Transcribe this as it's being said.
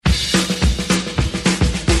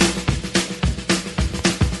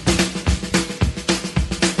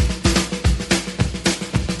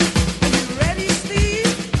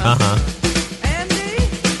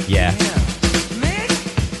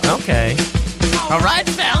All right,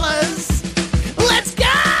 fellas, let's go!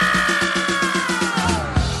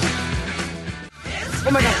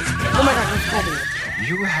 Oh my God, what's happening?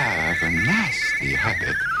 You have a nasty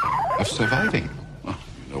habit of surviving. Oh,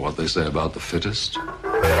 you know what they say about the fittest?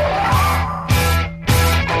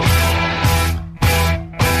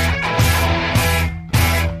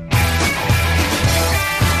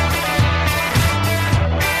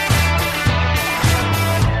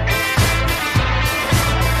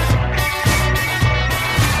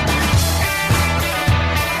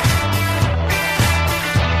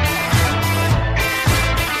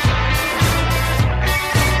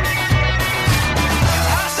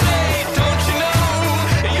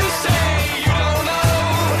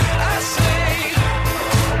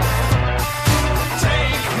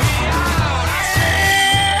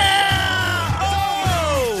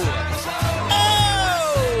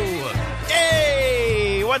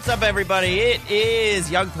 What's up, everybody? It is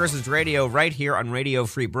Young Persons Radio right here on Radio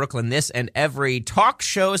Free Brooklyn, this and every talk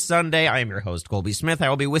show Sunday. I am your host, Colby Smith. I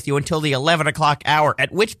will be with you until the 11 o'clock hour,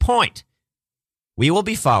 at which point we will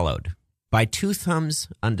be followed by Two Thumbs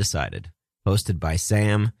Undecided, hosted by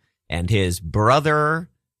Sam and his brother,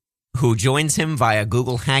 who joins him via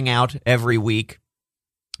Google Hangout every week,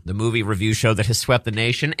 the movie review show that has swept the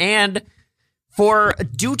nation. And for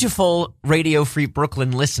dutiful Radio Free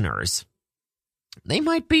Brooklyn listeners, they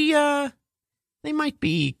might be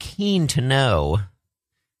keen to know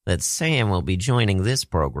that Sam will be joining this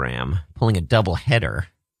program, pulling a double header,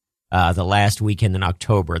 the last weekend in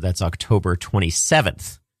October. That's October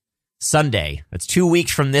 27th, Sunday. That's 2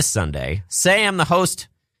 weeks from this Sunday. Sam, the host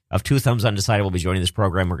of Two Thumbs Undecided, will be joining this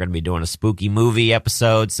program. We're going to be doing a spooky movie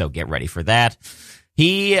episode, so get ready for that.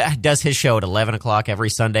 He does his show at 11 o'clock every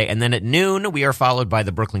Sunday, and then at noon, we are followed by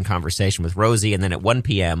the Brooklyn Conversation with Rosie, and then at 1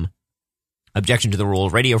 p.m., Objection to the Rule,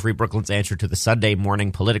 Radio Free Brooklyn's answer to the Sunday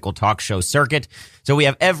morning political talk show circuit. So we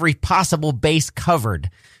have every possible base covered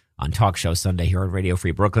on Talk Show Sunday here on Radio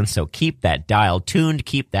Free Brooklyn. So keep that dial tuned,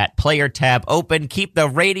 keep that player tab open, keep the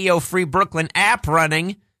Radio Free Brooklyn app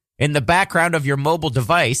running in the background of your mobile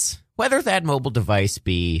device, whether that mobile device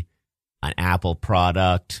be an Apple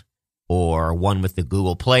product or one with the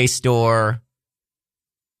Google Play Store,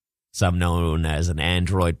 some known as an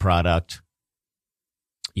Android product.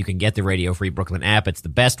 You can get the Radio Free Brooklyn app. It's the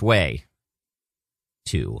best way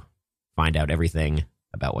to find out everything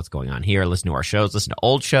about what's going on here. Listen to our shows. Listen to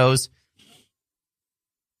old shows.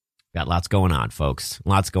 Got lots going on, folks.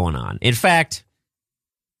 Lots going on. In fact,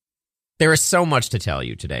 there is so much to tell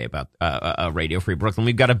you today about Radio Free Brooklyn.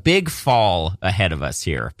 We've got a big fall ahead of us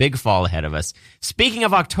here. Big fall ahead of us. Speaking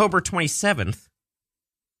of October 27th,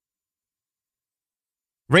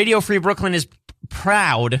 Radio Free Brooklyn is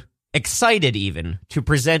proud, excited even, to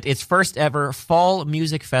present its first ever Fall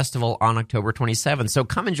Music Festival on October 27th. So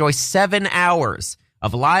come enjoy 7 hours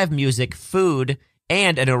of live music, food,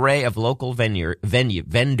 and an array of local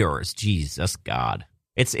vendors. Jesus God.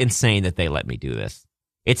 It's insane that they let me do this.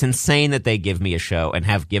 It's insane that they give me a show and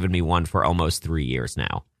have given me one for almost 3 years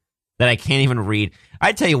now that I can't even read.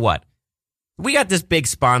 I tell you what, we got this big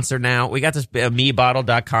sponsor now. We got this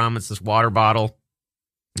MeBottle.com. It's this water bottle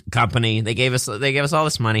company. They gave us all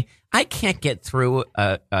this money. I can't get through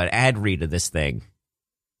an ad read of this thing.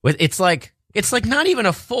 It's like not even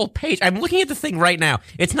a full page. I'm looking at the thing right now.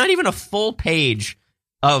 It's not even a full page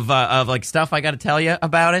of like stuff I got to tell you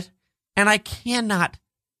about it, and I cannot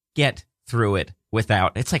get through it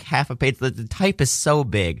without. It's like half a page. The type is so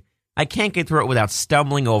big. I can't get through it without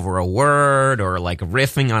stumbling over a word or like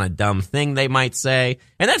riffing on a dumb thing they might say.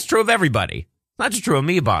 And that's true of everybody. It's not just true of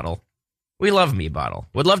MeBottle. We love MeBottle.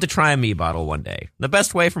 Would love to try a MeBottle one day. The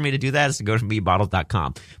best way for me to do that is to go to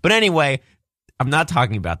MeBottle.com. But anyway, I'm not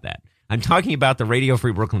talking about that. I'm talking about the Radio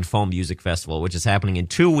Free Brooklyn Fall Music Festival, which is happening in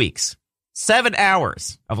 2 weeks. 7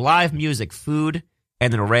 hours of live music, food,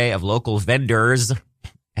 and an array of local vendors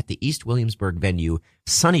at the East Williamsburg venue,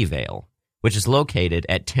 Sunnyvale, which is located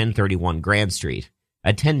at 1031 Grand Street.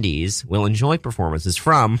 Attendees will enjoy performances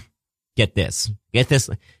from, get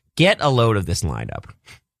a load of this lineup: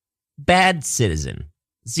 Bad Citizen,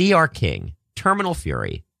 ZR King, Terminal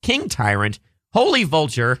Fury, King Tyrant, Holy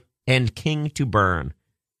Vulture, and King to Burn.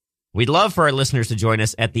 We'd love for our listeners to join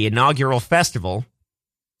us at the inaugural festival.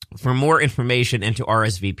 For more information and to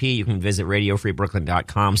RSVP, you can visit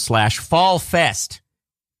radiofreebrooklyn.com/fallfest.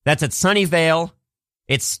 That's at Sunnyvale.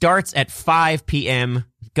 It starts at 5 p.m.,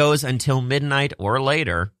 goes until midnight or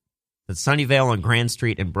later. That's Sunnyvale on Grand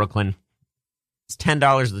Street in Brooklyn. It's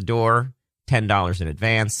 $10 at the door, $10 in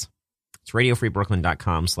advance. It's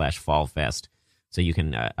radiofreebrooklyn.com/fallfest. So you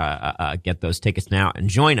can get those tickets now and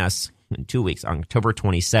join us in 2 weeks on October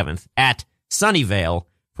 27th at Sunnyvale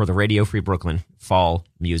for the Radio Free Brooklyn Fall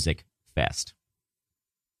Music Fest.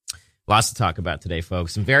 Lots to talk about today,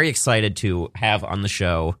 folks. I'm very excited to have on the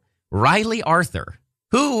show Riley Arthur,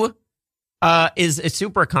 who is a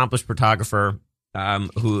super accomplished photographer.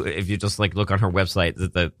 Who, if you just like look on her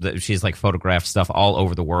website, she's like photographed stuff all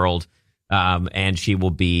over the world. And she will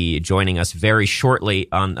be joining us very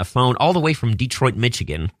shortly on a phone all the way from Detroit,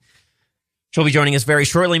 Michigan. She'll be joining us very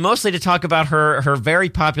shortly, mostly to talk about her very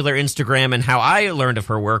popular Instagram and how I learned of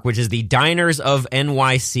her work, which is the Diners of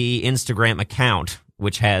NYC Instagram account,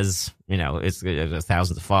 which has, it's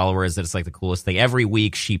thousands of followers. It's like the coolest thing. Every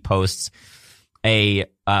week she posts a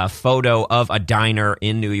photo of a diner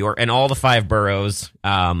in New York and all the 5 boroughs.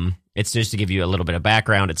 It's just to give you a little bit of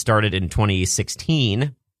background. It started in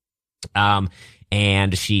 2016,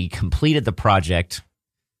 and she completed the project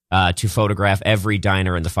to photograph every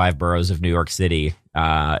diner in the 5 boroughs of New York City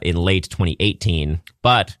in late 2018.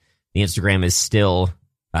 But the Instagram is still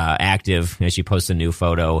active, and she posts a new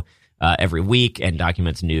photo every week and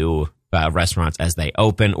documents new restaurants as they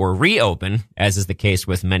open or reopen, as is the case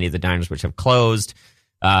with many of the diners which have closed.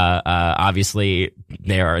 Obviously,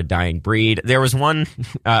 they are a dying breed. There was one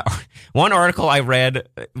article I read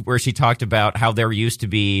where she talked about how there used to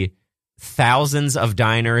be thousands of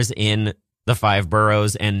diners in the 5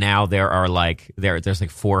 boroughs, and now there's like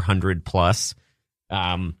 400 plus.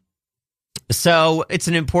 So it's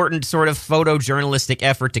an important sort of photojournalistic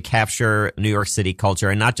effort to capture New York City culture,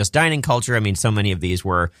 and not just dining culture. I mean, so many of these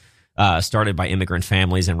were started by immigrant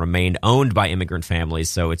families and remained owned by immigrant families.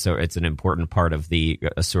 So it's an important part of the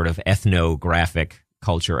sort of ethnographic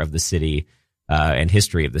culture of the city and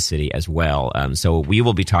history of the city as well. So we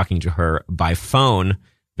will be talking to her by phone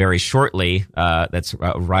very shortly. That's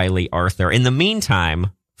Riley Arthur. In the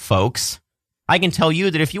meantime, folks, I can tell you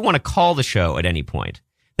that if you want to call the show at any point,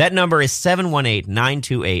 that number is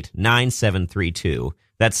 718-928-9732.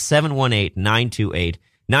 That's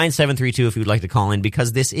 718-928-9732 if you'd like to call in,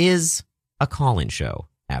 because this is a call-in show,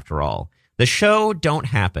 after all. The show don't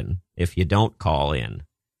happen if you don't call in.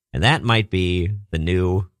 And that might be the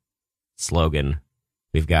new slogan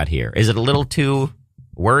we've got here. Is it a little too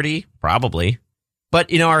wordy? Probably.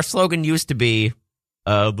 But, our slogan used to be,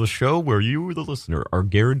 the show where you, the listener, are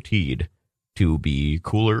guaranteed to be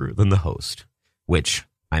cooler than the host, which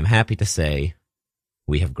I'm happy to say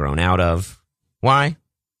we have grown out of. Why?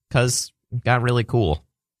 Because it got really cool.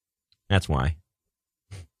 That's why.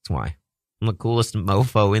 That's why. I'm the coolest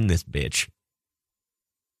mofo in this bitch.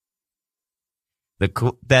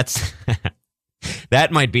 That's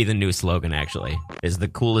that might be the new slogan, actually, is the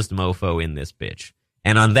coolest mofo in this bitch.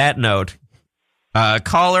 And on that note,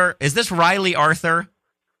 caller, is this Riley Arthur?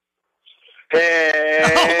 Hey!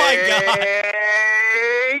 Oh my God!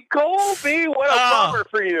 Hey, Colby, what a bummer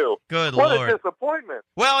for you! Good Lord! Lord! What a disappointment!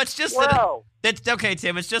 Well, it's just wow. That's okay,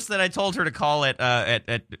 Tim. It's just that I told her to call it at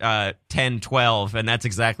 10:12, and that's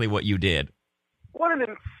exactly what you did. What an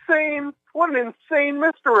insane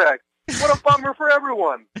misdirect! What a bummer for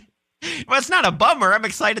everyone. Well, it's not a bummer. I'm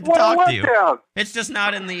excited to What talk a to you. letdown. It's just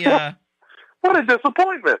not in the. What a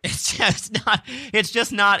disappointment! It's just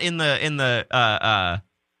not in the.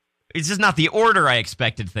 It's just not the order I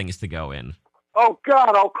expected things to go in. Oh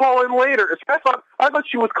God, I'll call in later. I thought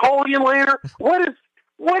she was calling in later. What is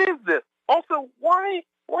this? Also, why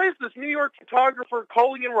is this New York photographer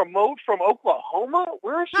calling in remote from Oklahoma?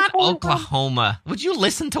 Where is she Not calling Oklahoma. From? Would you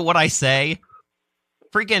listen to what I say?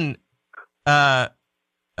 Freaking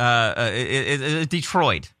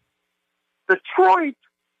Detroit. Detroit.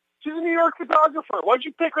 She's a New York photographer. Why'd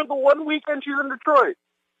you pick her the one weekend she's in Detroit?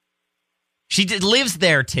 She lives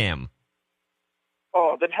there, Tim.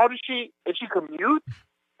 Oh, then how does she commute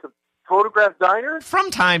to photograph diners? From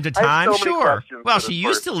time to time, sure. Well, she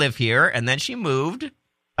used to live here, and then she moved.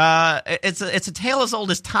 It's a tale as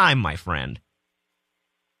old as time, my friend.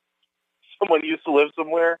 Someone used to live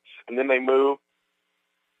somewhere, and then they moved.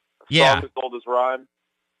 Yeah. Song as old as rhyme.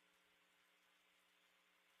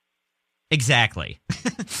 Exactly.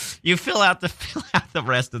 You fill out the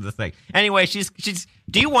rest of the thing. Anyway, she's.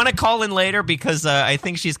 Do you want to call in later? Because I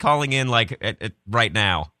think she's calling in right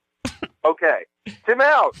now. Okay, Tim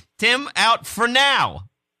out for now.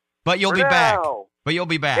 But you'll be back. But you'll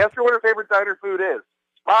be back. Ask her what her favorite diner food is.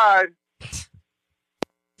 Bye.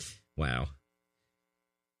 Wow.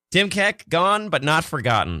 Tim Keck gone but not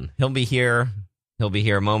forgotten. He'll be here. He'll be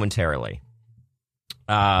here momentarily.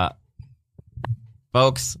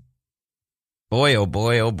 Folks. Boy, oh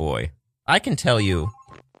boy, oh boy. I can tell you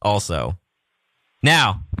also.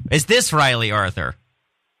 Now, is this Riley Arthur?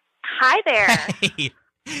 Hi there. Hey.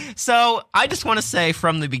 So, I just want to say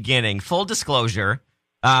from the beginning, full disclosure,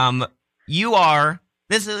 you are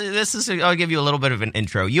This is. I'll give you a little bit of an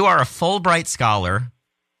intro. You are a Fulbright scholar.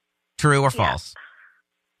 True or false?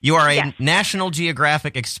 You are a National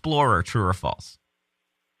Geographic explorer. True or false?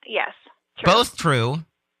 Yes. True. Both true.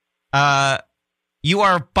 You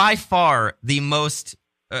are by far the most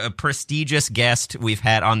prestigious guest we've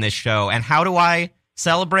had on this show. And how do I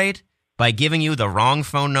celebrate? By giving you the wrong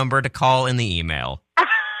phone number to call in the email.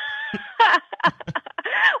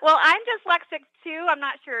 Well, I'm dyslexic too. I'm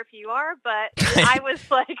not sure if you are, but I was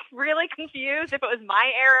like really confused if it was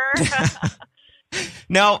my error.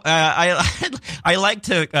 No, I like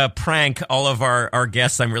to prank all of our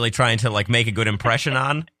guests. I'm really trying to like make a good impression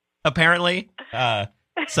on. Apparently,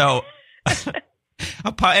 so.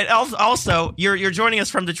 Also, you're joining us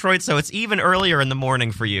from Detroit, so it's even earlier in the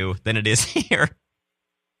morning for you than it is here.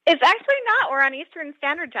 It's actually not. We're on Eastern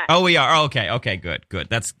Standard Time. Oh, we are. Oh, okay, good.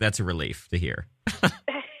 That's a relief to hear.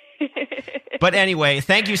 But anyway,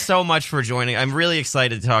 thank you so much for joining. I'm really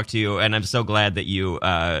excited to talk to you, and I'm so glad that you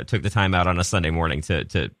took the time out on a Sunday morning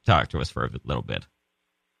to talk to us for a little bit.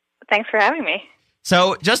 Thanks for having me.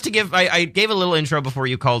 So just to give, I gave a little intro before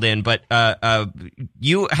you called in, but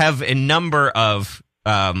you have a number of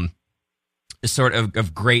sort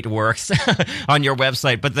of great works on your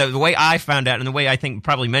website. But the way I found out, and the way I think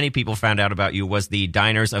probably many people found out about you, was the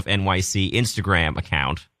Diners of NYC Instagram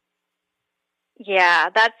account. Yeah,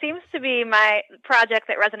 that seems to be my project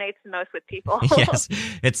that resonates the most with people. Yes,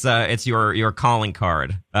 it's your calling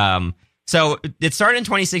card. So it started in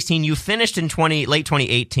 2016. You finished in late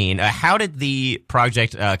 2018. How did the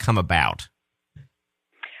project come about?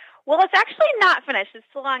 Well, it's actually not finished. It's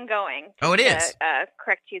still ongoing. Oh, it is?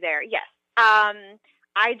 Correct you there. Yes.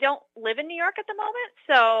 I don't live in New York at the moment.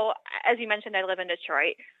 So as you mentioned, I live in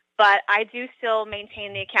Detroit. But I do still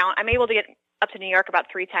maintain the account. I'm able to get up to New York about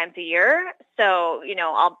 3 times a year. So,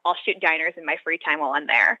 I'll shoot diners in my free time while I'm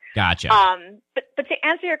there. Gotcha. But to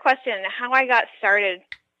answer your question, how I got started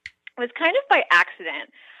was kind of by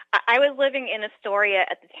accident. I was living in Astoria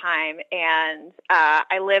at the time, and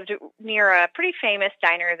I lived near a pretty famous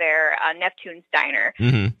diner there, Neptune's Diner,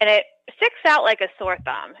 and it sticks out like a sore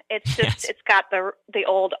thumb. It's just It's got the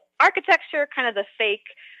old architecture, kind of the fake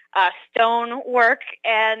stone work,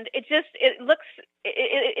 and it just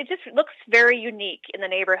looks very unique in the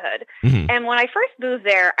neighborhood. And when I first moved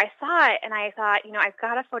there, I saw it, and I thought, I've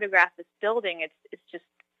got to photograph this building. It's just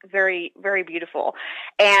very, very beautiful.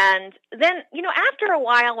 And then, after a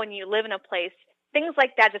while, when you live in a place, things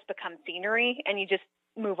like that just become scenery and you just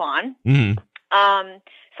move on.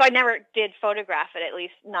 So I never did photograph it, at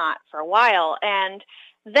least not for a while. And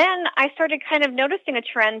then I started kind of noticing a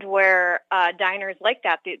trend where diners like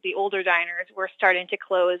that, the older diners, were starting to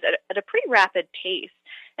close at a pretty rapid pace.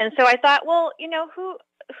 And so I thought, well,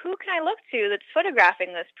 who can I look to that's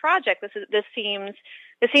photographing this project? This seems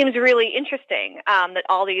really interesting, that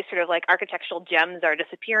all these sort of like architectural gems are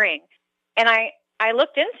disappearing. And I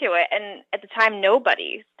looked into it, and at the time,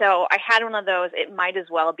 nobody. So I had one of those, it might as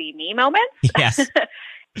well be me moments. Yes.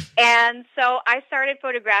 And so I started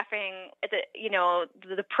photographing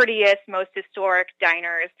the prettiest, most historic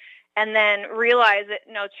diners, and then realized that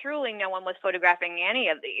truly no one was photographing any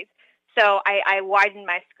of these. So I widened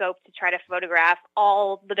my scope to try to photograph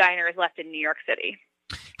all the diners left in New York City.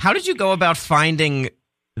 How did you go about finding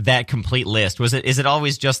that complete list? Is it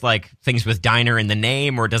always just like things with diner in the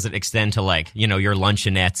name, or does it extend to like, your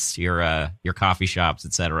luncheonettes, your coffee shops,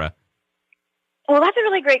 etc.? Well, that's a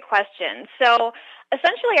really great question. So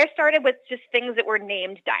essentially, I started with just things that were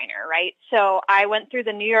named diner, right? So I went through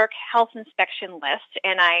the New York Health Inspection list,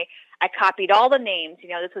 and I copied all the names.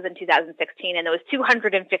 This was in 2016, and there was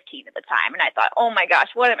 215 at the time. And I thought, oh my gosh,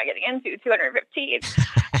 what am I getting into? 215.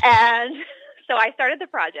 And so I started the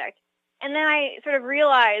project. And then I sort of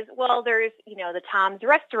realized, well, there's, the Tom's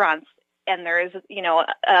restaurants, and there's,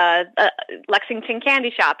 Lexington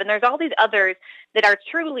Candy Shop, and there's all these others that are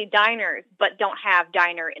truly diners, but don't have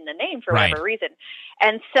diner in the name for whatever reason.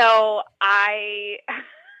 And so I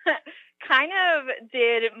kind of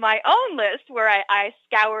did my own list where I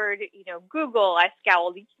scoured, Google, I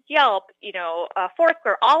scoured Yelp,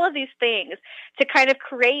 Foursquare, all of these things to kind of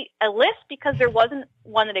create a list, because there wasn't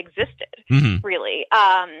one that existed really.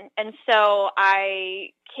 And so I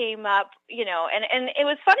came up, and it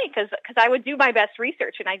was funny because I would do my best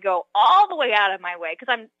research, and I'd go all the way out of my way,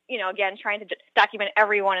 because I'm, again, trying to document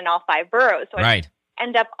everyone in all 5 boroughs. So I'd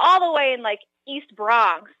end up all the way in like East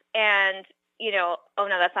Bronx, and oh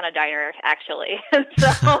no, that's not a diner actually.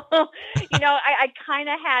 So, I kind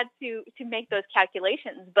of had to make those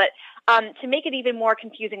calculations, but to make it even more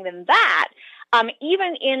confusing than that,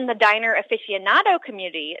 even in the diner aficionado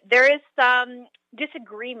community, there is some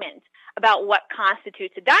disagreement about what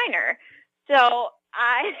constitutes a diner. So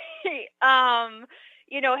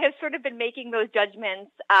have sort of been making those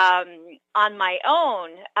judgments on my own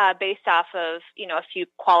based off of, a few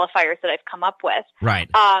qualifiers that I've come up with. Right.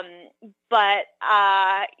 But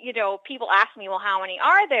people ask me, well, how many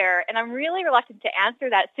are there? And I'm really reluctant to answer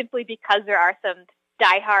that simply because there are some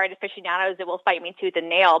diehard aficionados that will fight me tooth and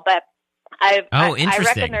nail. But I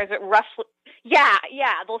reckon there's roughly,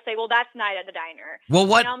 they'll say, well, that's Night at the Diner. Well,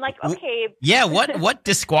 what? And I'm like, okay. Yeah, what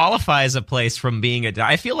disqualifies a place from being a diner?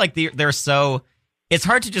 I feel like they're so, it's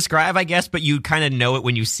hard to describe, I guess, but you kind of know it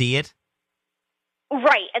when you see it.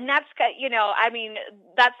 Right, and that's,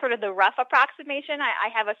 that's sort of the rough approximation. I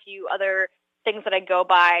have a few other things that I go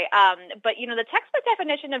by, but the textbook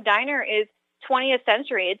definition of diner is 20th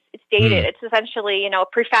century. It's dated. It's essentially, a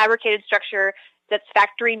prefabricated structure that's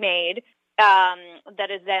factory made, that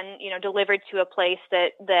is then, delivered to a place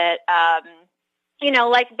that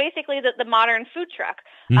like basically the modern food truck.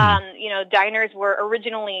 Diners were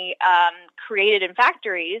originally created in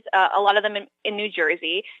factories, a lot of them in New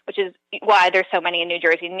Jersey, which is why there's so many in New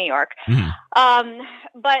Jersey and New York.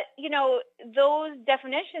 But, those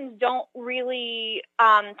definitions don't really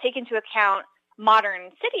take into account modern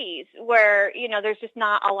cities where, there's just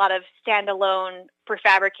not a lot of standalone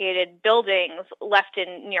prefabricated buildings left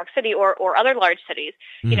in New York City or other large cities.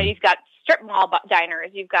 You've got strip mall diners,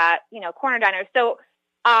 you've got, corner diners. So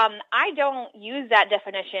I don't use that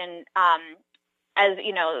definition as,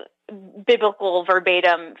 biblical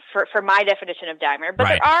verbatim for my definition of diner, but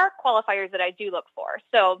there are qualifiers that I do look for.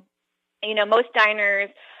 So, most diners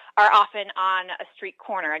are often on a street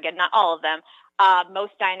corner. Again, not all of them.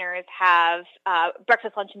 Most diners have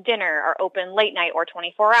breakfast, lunch, and dinner, are open late night or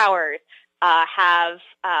 24 hours, have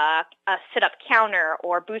a sit-up counter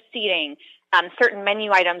or booth seating. Certain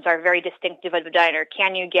menu items are very distinctive of the diner.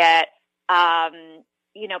 Can you get,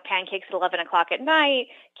 pancakes at 11 o'clock at night?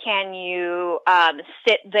 Can you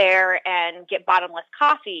sit there and get bottomless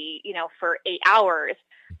coffee, for 8 hours?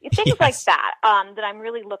 Things like that, that I'm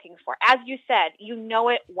really looking for. As you said, you know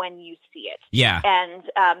it when you see it. Yeah. And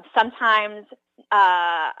sometimes,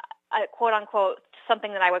 quote unquote,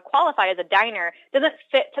 something that I would qualify as a diner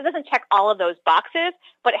doesn't check all of those boxes,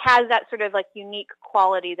 but it has that sort of like unique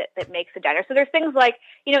quality that makes a diner. So there's things like,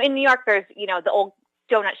 in New York, there's, the old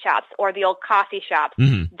donut shops or the old coffee shops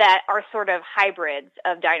that are sort of hybrids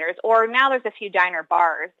of diners, or now there's a few diner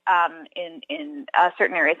bars in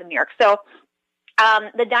certain areas of New York. So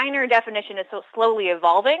the diner definition is so slowly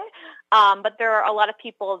evolving, but there are a lot of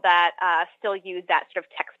people that still use that sort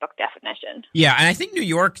of textbook definition. Yeah, and I think New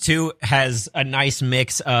York, too, has a nice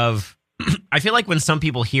mix of I feel like when some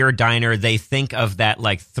people hear diner, they think of that,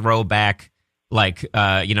 like, throwback, like,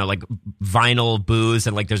 like vinyl booze,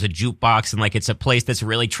 and, like, there's a jukebox, and, like, it's a place that's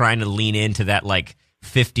really trying to lean into that, like,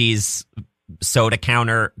 50s soda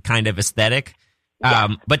counter kind of aesthetic.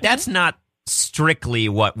 But that's not strictly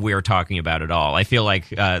what we're talking about at all. I feel like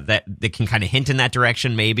that they can kind of hint in that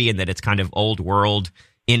direction maybe, and that it's kind of old world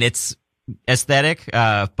in its aesthetic.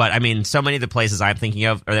 But I mean, so many of the places I'm thinking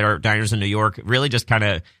of that are diners in New York really just kind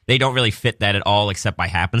of, they don't really fit that at all, except by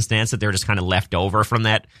happenstance that they're just kind of left over from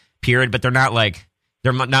that period. But they're not like,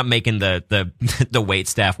 they're not making the wait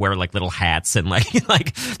staff wear like little hats and like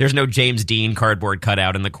there's no James Dean cardboard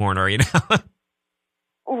cutout in the corner,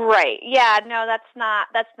 Right. Yeah, no, that's not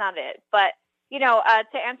it. But,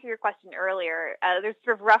 to answer your question earlier, there's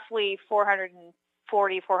sort of roughly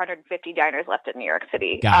 440, 450 diners left in New York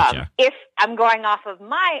City. Gotcha. If I'm going off of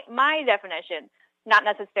my definition, not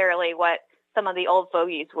necessarily what some of the old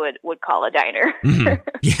fogies would call a diner.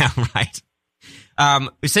 Yeah, right.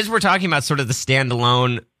 Since we're talking about sort of the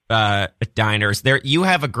standalone diners, you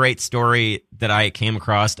have a great story that I came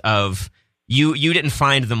across of you didn't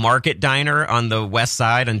find the Market Diner on the west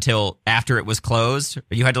side until after it was closed.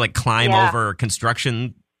 You had to like climb over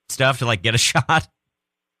construction stuff to like get a shot.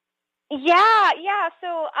 Yeah.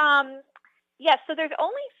 So there's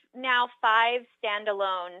only now 5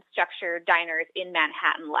 standalone structured diners in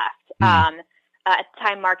Manhattan left. At the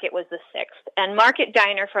time, Market was the 6th. And Market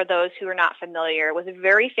Diner, for those who are not familiar, was a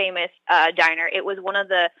very famous diner. It was one of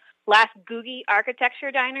the last Googie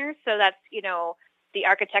architecture diners. So that's, the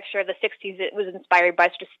architecture of the 60s. It was inspired by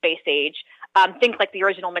sort of space age. Think like the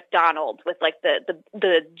original McDonald's with like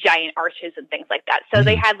the giant arches and things like that. So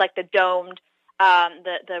they had like the domed,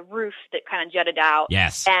 the roof that kind of jutted out.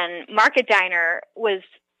 Yes. And Market Diner was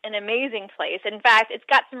an amazing place. In fact, it's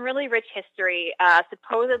got some really rich history.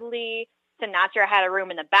 Supposedly, Sinatra had a room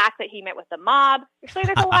in the back that he met with the mob. Actually,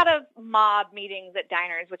 there's a lot of mob meetings at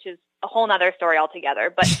diners, which is a whole nother story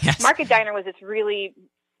altogether. But yes. Market Diner was this really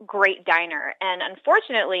great diner. And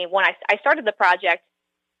unfortunately, when I started the project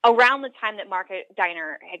around the time that Market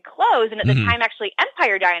Diner had closed, and at the time, actually,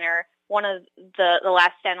 Empire Diner, one of the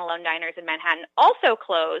last standalone diners in Manhattan, also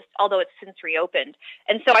closed, although it's since reopened.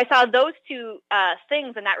 And so I saw those two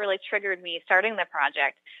things, and that really triggered me starting the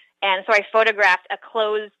project. And so I photographed a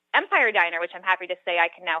closed Empire Diner, which I'm happy to say I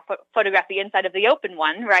can now photograph the inside of the open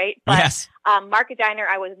one, right? But, yes. Market Diner,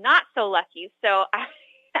 I was not so lucky. So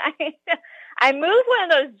I moved one of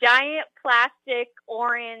those giant plastic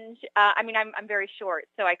orange. I'm very short,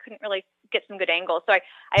 so I couldn't really get some good angles. So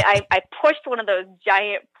I pushed one of those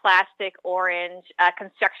giant plastic orange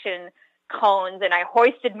construction cones, and I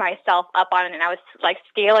hoisted myself up on it, and I was like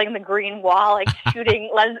scaling the green wall, like shooting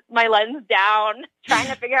my lens down, trying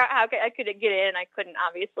to figure out how I could get in. I couldn't,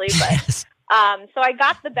 obviously, but so I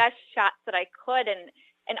got the best shots that I could,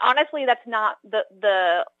 and honestly, that's not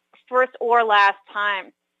the first or last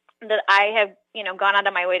time that I have, gone out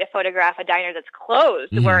of my way to photograph a diner that's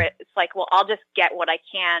closed, where it's like, well, I'll just get what I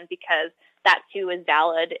can because that too is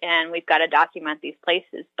valid, and we've got to document these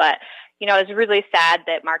places. But, it was really sad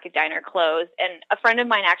that Market Diner closed, and a friend of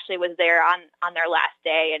mine actually was there on their last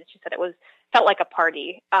day, and she said felt like a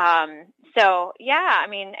party. So yeah,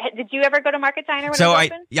 did you ever go to Market Diner when it was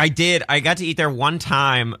open? I did. I got to eat there one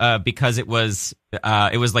time because it was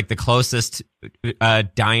like the closest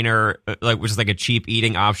diner, which is like a cheap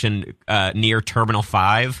eating option near Terminal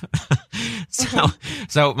 5.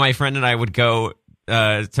 So my friend and I would go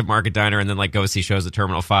to Market Diner and then like go see shows at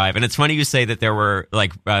Terminal 5. And it's funny you say that there were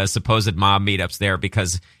like supposed mob meetups there,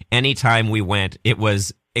 because anytime we went, it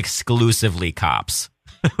was exclusively cops.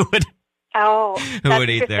 Oh, who would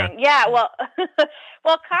eat there? Yeah, well,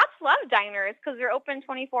 cops love diners because they're open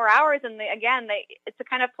 24 hours, and it's the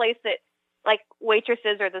kind of place that like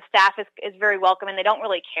waitresses or the staff is very welcome, and they don't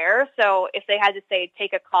really care. So if they had to say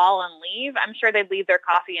take a call and leave, I'm sure they'd leave their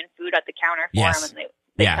coffee and food at the counter for them, and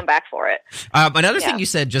they'd come back for it. Another thing you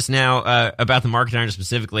said just now about the Market Diner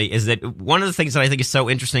specifically is that one of the things that I think is so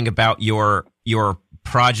interesting about your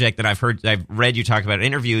project that I've read you talk about in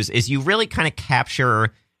interviews is you really kind of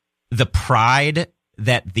capture the pride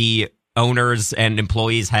that the owners and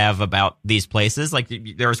employees have about these places. Like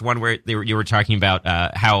there was one where you were talking about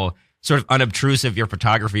how sort of unobtrusive your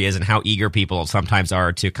photography is and how eager people sometimes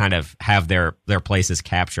are to kind of have their places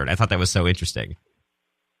captured. I thought that was so interesting.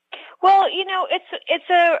 Well,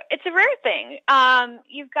 it's a rare thing.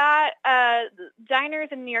 You've got diners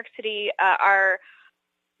in New York City are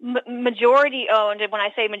majority owned, and when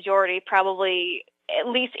I say majority, probably at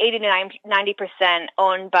least 80 to 90%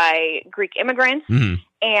 owned by Greek immigrants.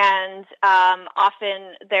 And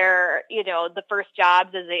often they're, the first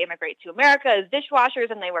jobs as they immigrate to America as dishwashers,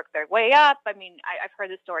 and they work their way up. I've heard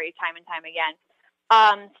this story time and time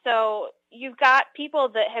again. So you've got people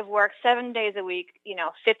that have worked 7 days a week,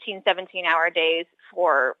 15, 17-hour days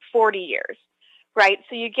for 40 years, right?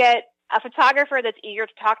 So you get a photographer that's eager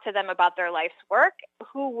to talk to them about their life's work.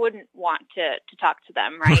 Who wouldn't want to talk to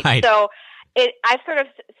them, right? So I've sort of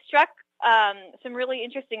struck some really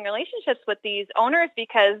interesting relationships with these owners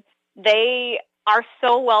because they are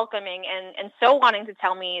so welcoming and so wanting to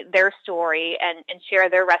tell me their story and share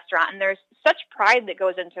their restaurant. And there's such pride that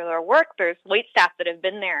goes into their work. There's wait staff that have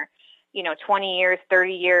been there, 20 years,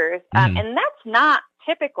 30 years. And that's not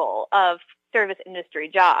typical of service industry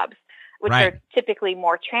jobs, which are typically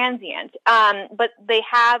more transient. But they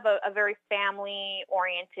have a very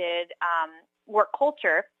family-oriented work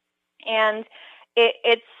culture. And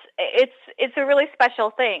it's a really special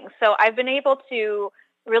thing. So I've been able to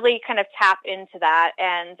really kind of tap into that.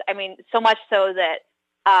 And so much so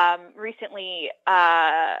that recently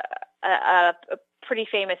a pretty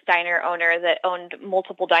famous diner owner that owned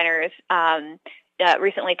multiple diners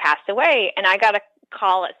recently passed away. And I got a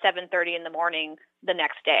call at 7:30 in the morning the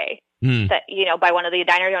next day that, by one of the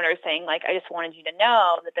diner owners saying, like, I just wanted you to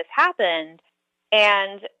know that this happened.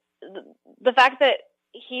 And the fact that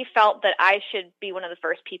he felt that I should be one of the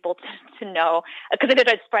first people to know, because it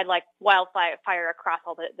had spread like wildfire across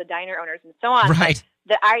all the diner owners and so on. Right.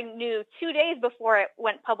 That I knew 2 days before it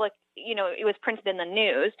went public, it was printed in the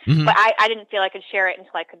news, but I didn't feel I could share it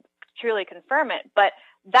until I could truly confirm it. But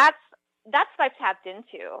that's what I've tapped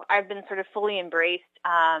into. I've been sort of fully embraced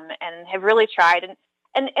and have really tried. And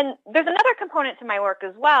there's another component to my work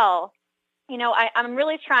as well. I'm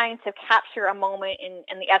really trying to capture a moment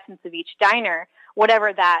in the essence of each diner,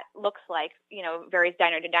 whatever that looks like, varies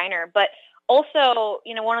diner to diner. But also,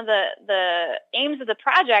 one of the aims of the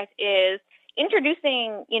project is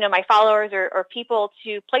introducing, my followers or people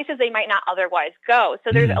to places they might not otherwise go.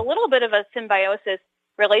 So there's a little bit of a symbiosis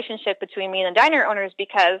relationship between me and the diner owners,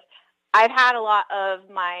 because I've had a lot of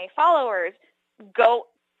my followers go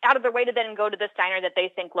out of their way to then go to this diner that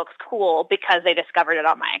they think looks cool because they discovered it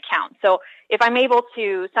on my account. So if I'm able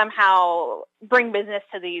to somehow bring business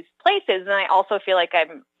to these places, then I also feel like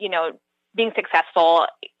I'm, being successful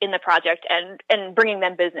in the project and bringing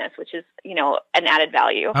them business, which is, an added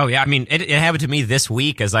value. Oh, yeah. I mean, it happened to me this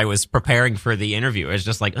week as I was preparing for the interview. It was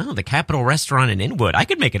just like, oh, the Capitol Restaurant in Inwood. I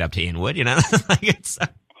could make it up to Inwood, like it's...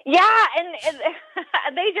 Yeah,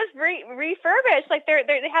 and they just refurbished. Like they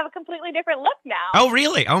have a completely different look now. Oh,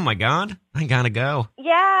 really? Oh my God, I gotta go.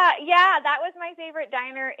 Yeah, that was my favorite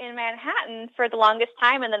diner in Manhattan for the longest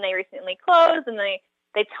time, and then they recently closed, and they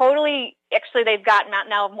totally they've gotten out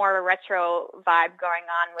now more of a retro vibe going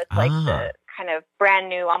on with the kind of brand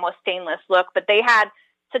new, almost stainless look. But they had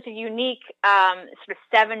such a unique sort of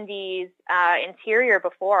 70s interior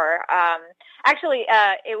before.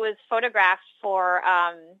 It was photographed for,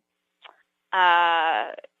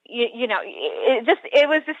 it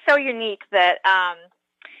was just so unique that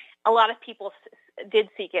a lot of people did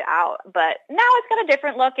seek it out. But now it's got a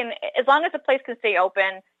different look, and as long as the place can stay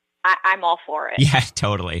open, I'm all for it. Yeah,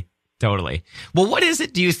 totally. Well, what is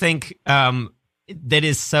it, do you think,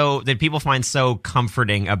 that people find so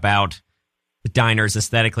comforting about diners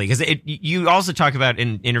aesthetically? Because you also talk about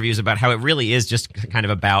in interviews about how it really is just kind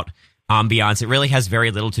of about ambiance. It really has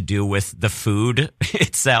very little to do with the food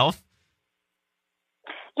itself.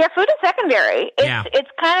 Yeah, food is secondary. It's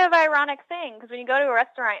kind of an ironic thing because when you go to a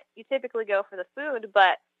restaurant, you typically go for the food,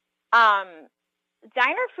 but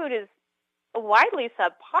diner food is widely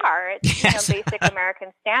subpar. It's Yes. Basic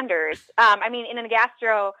American standards. In a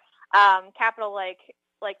gastro capital like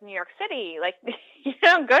New York City, you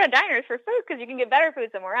don't go to diners for food because you can get better food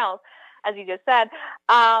somewhere else, as you just said.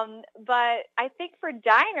 But I think for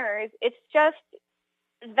diners, it's just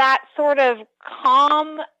that sort of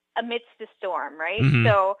calm amidst the storm, right? Mm-hmm.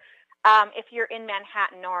 So if you're in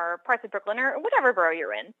Manhattan or parts of Brooklyn or whatever borough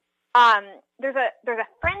you're in, there's a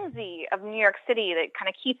frenzy of New York City that kind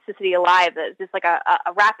of keeps the city alive. That's just like a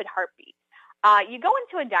rapid heartbeat. You go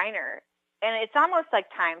into a diner, and it's almost like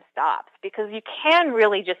time stops because you can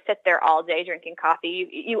really just sit there all day drinking coffee.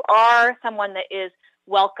 You are someone that is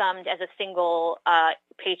welcomed as a single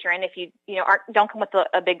patron. If you don't come with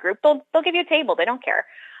a big group, they'll give you a table. They don't care.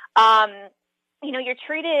 You're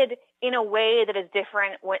treated in a way that is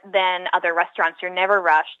different than other restaurants. You're never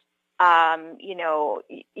rushed.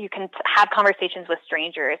 You can have conversations with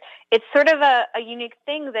strangers. It's sort of a unique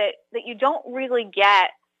thing that you don't really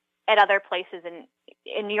get at other places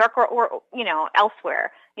in New York or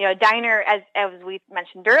elsewhere. A diner, as we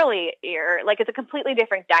mentioned earlier, it's a completely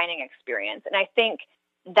different dining experience. And I think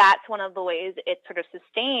that's one of the ways it's sort of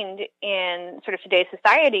sustained in sort of today's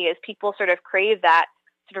society is people sort of crave that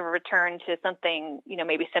sort of return to something,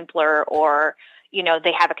 maybe simpler or,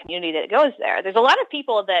 they have a community that goes there. There's a lot of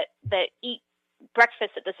people that eat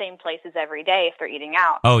breakfast at the same places every day if they're eating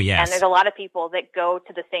out. Oh, yes. And there's a lot of people that go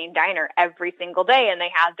to the same diner every single day and they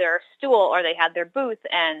have their stool or they have their booth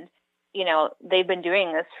and, they've been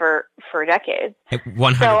doing this for decades.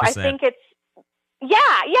 100%. So I think it's,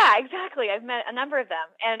 yeah, exactly. I've met a number of them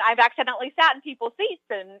and I've accidentally sat in people's seats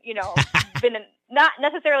and, been not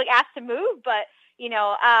necessarily asked to move, but,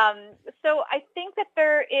 so I think that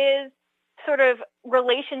there is sort of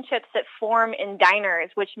relationships that form in diners,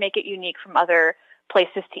 which make it unique from other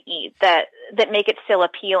places to eat that make it still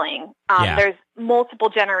appealing. There's multiple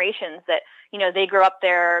generations that, they grew up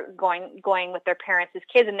there going with their parents as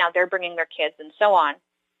kids and now they're bringing their kids and so on.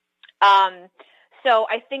 So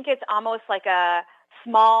I think it's almost like a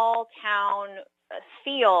small town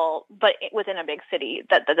feel, but within a big city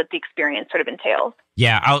that the experience sort of entails.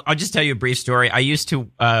 Yeah, I'll just tell you a brief story. I used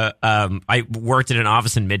to, I worked in an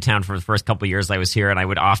office in Midtown for the first couple of years I was here, and I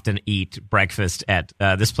would often eat breakfast at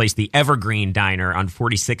this place, the Evergreen Diner on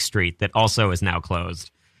 46th Street, that also is now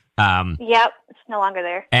closed. Yep, it's no longer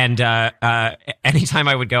there. And anytime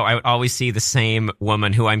I would go, I would always see the same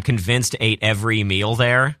woman who I'm convinced ate every meal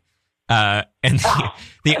there.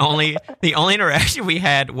 The only interaction we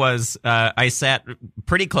had was I sat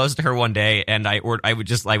pretty close to her one day, and I would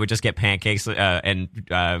just get pancakes, and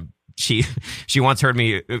she once heard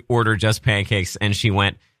me order just pancakes, and she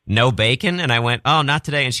went, "No bacon?" And I went, "Oh, not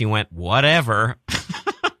today." And she went, "Whatever."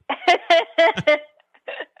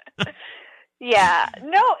 Yeah,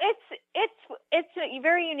 no, it's a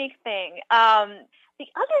very unique thing. The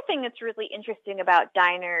other thing that's really interesting about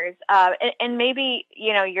diners, and maybe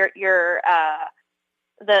your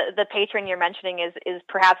the patron you're mentioning is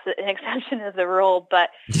perhaps an exception of the rule, but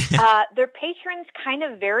their patrons kind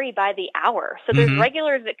of vary by the hour. So there's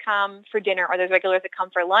regulars that come for dinner, or there's regulars that come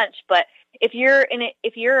for lunch. But if you're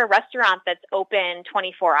a restaurant that's open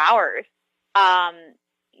 24 hours,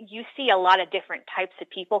 you see a lot of different types of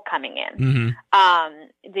people coming in.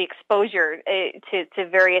 Mm-hmm. The exposure to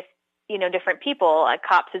various, different people,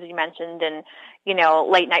 cops, as you mentioned, and,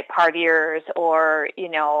 late night partiers, or,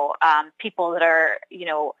 people that are,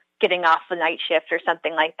 getting off the night shift or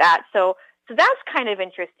something like that. So that's kind of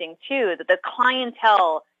interesting too, that the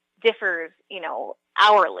clientele differs,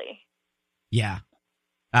 hourly. Yeah.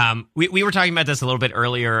 We were talking about this a little bit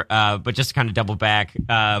earlier, but just to kind of double back,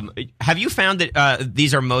 have you found that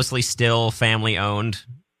these are mostly still family-owned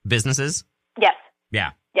businesses? Yes.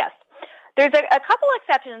 Yeah. Yes. There's a couple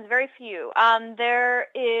exceptions, very few. There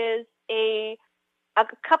is a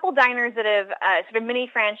couple diners that have sort of mini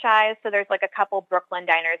franchise. So there's like a couple Brooklyn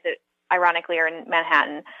diners that ironically are in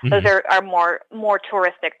Manhattan. Mm-hmm. Those are more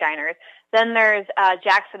touristic diners. Then there's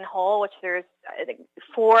Jackson Hole, which there's, I think,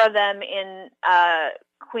 4 of them in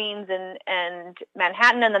Queens and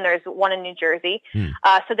Manhattan, and then there's one in New Jersey.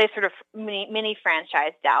 So they sort of mini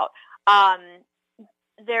franchised out.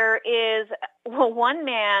 There is one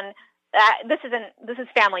man. This is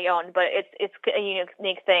family owned, but it's a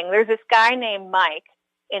unique thing. There's this guy named Mike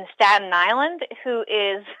in Staten Island who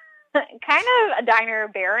is kind of a diner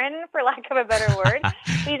baron, for lack of a better word.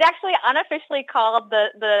 He's actually unofficially called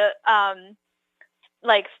the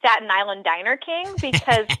like Staten Island Diner King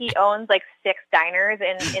because he owns like 6 diners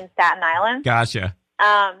in Staten Island. Gotcha.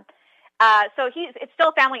 So it's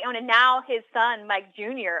still family owned, and now his son Mike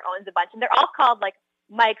Jr. owns a bunch, and they're all called like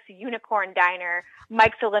Mike's Unicorn Diner,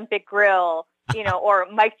 Mike's Olympic Grill, or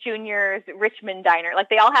Mike Jr.'s Richmond Diner. Like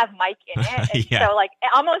they all have Mike in it. And Yeah. So like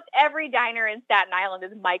almost every diner in Staten Island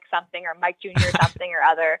is Mike something or Mike Jr. something or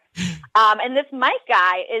other. And this Mike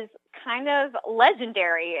guy is kind of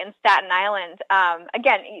legendary in Staten Island.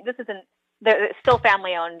 Again, this isn't, it's still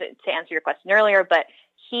family owned, to answer your question earlier, but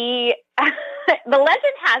the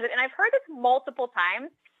legend has it, and I've heard this multiple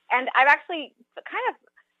times, and I've actually kind of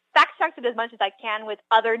fact-checked it as much as I can with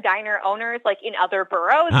other diner owners, like in other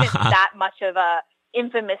boroughs. It's that much of a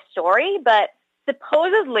infamous story, but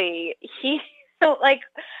supposedly he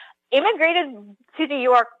immigrated to New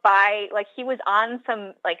York by, like, he was on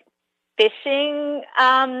some like fishing,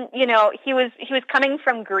 he was coming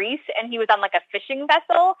from Greece, and he was on like a fishing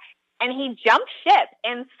vessel, and he jumped ship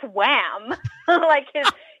and swam. Like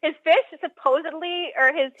his fish supposedly,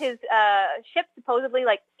 or his ship supposedly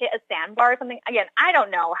like hit a sandbar or something. Again, I don't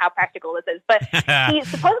know how practical this is, but he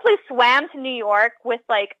supposedly swam to New York with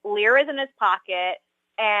like liras in his pocket,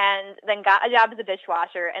 and then got a job as a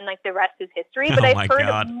dishwasher, and like the rest is history. But I've heard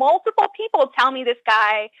of multiple people tell me this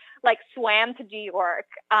guy like swam to New York,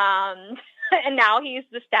 and now he's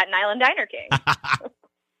the Staten Island Diner King.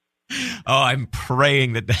 Oh, I'm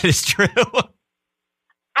praying that is true.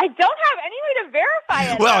 I don't have any way to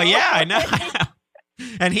verify it. Well, though. yeah, I know.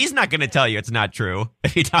 And he's not going to tell you it's not true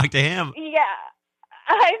if you talk to him. Yeah.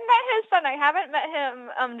 I've met his son. I haven't met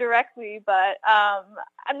him directly, but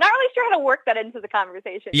I'm not really sure how to work that into the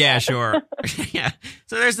conversation. Yeah, yet. sure. Yeah.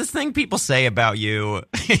 So there's this thing people say about you.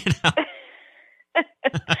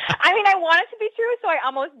 I mean, I want it to be true, so I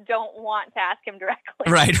almost don't want to ask him directly.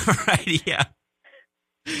 Right, yeah.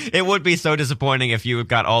 It would be so disappointing if you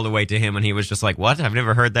got all the way to him and he was just like, "What? I've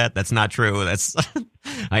never heard that. That's not true. That's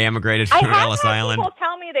I emigrated from Ellis Island." People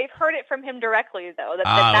tell me they've heard it from him directly, though.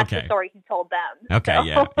 That's okay. the story he told them. Okay,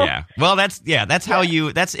 so. yeah. Well, that's how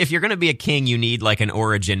you. That's if you're going to be a king, you need like an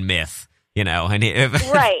origin myth, and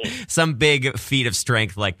if, right. Some big feat of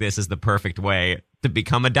strength like this is the perfect way to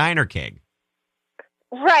become a diner king.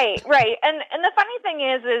 Right. And the funny thing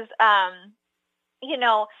is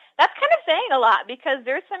that's kind of saying a lot, because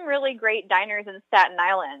there's some really great diners in Staten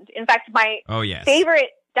Island. In fact, my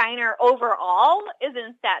favorite diner overall is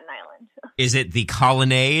in Staten Island. Is it the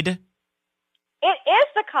Colonnade? It is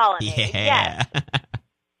the Colonnade. Yeah. Yes.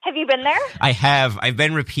 Have you been there? I have. I've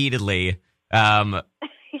been repeatedly. So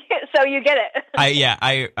you get it.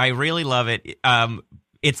 I really love it.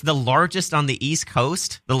 It's the largest on the East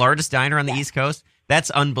Coast, the largest diner on the East Coast.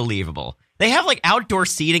 That's unbelievable. They have like outdoor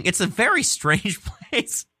seating. It's a very strange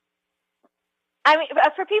place. I mean,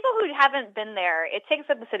 for people who haven't been there, it takes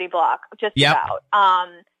up the city block just about.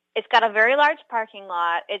 It's got a very large parking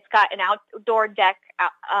lot. It's got an outdoor deck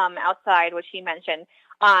outside, which he mentioned.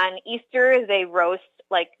 On Easter, they roast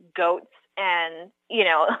like goats and,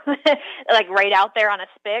 like right out there on a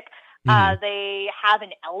spit. They have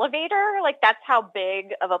an elevator. Like, that's how big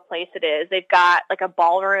of a place it is. They've got like a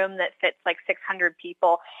ballroom that fits like 600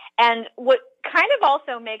 people. And what kind of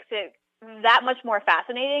also makes it that much more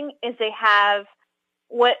fascinating is they have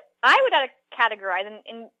what I would categorize,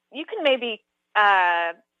 and you can maybe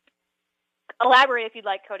elaborate if you'd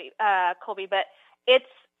like, Colby, but it's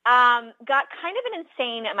got kind of an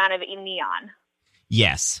insane amount of neon.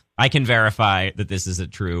 Yes, I can verify that this is a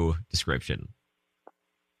true description.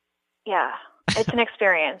 Yeah, it's an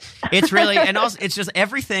experience. It's really, and also it's just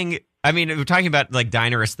everything. I mean, we're talking about like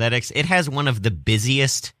diner aesthetics. It has one of the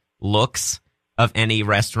busiest looks of any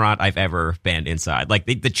restaurant I've ever been inside. Like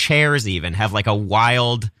the chairs even have like a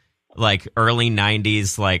wild, like early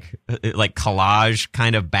 90s, like collage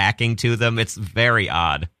kind of backing to them. It's very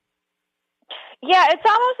odd. Yeah, it's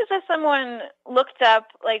almost as if someone looked up,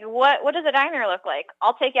 like, what does a diner look like?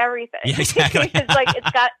 I'll take everything. Yeah, exactly. It's like, it's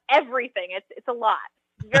got everything. It's a lot.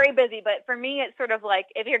 It's very busy, but for me, it's sort of like,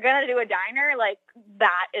 if you're going to do a diner, like,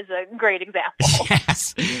 that is a great example.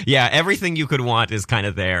 Yes. Yeah, everything you could want is kind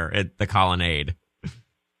of there at the Colonnade.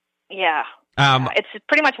 Yeah. It's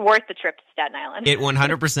pretty much worth the trip to Staten Island. It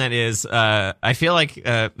 100% is. I feel like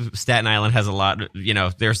Staten Island has a lot.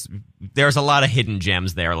 There's a lot of hidden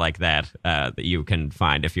gems there like that that you can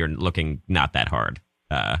find if you're looking not that hard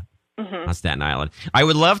on Staten Island. I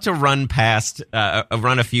would love to run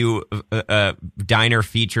a few diner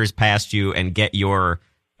features past you and get your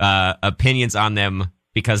opinions on them,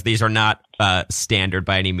 because these are not standard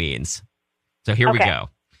by any means. So here we go.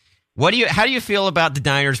 How do you feel about the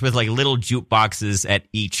diners with like little jukeboxes at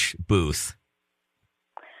each booth?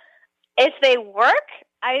 If they work,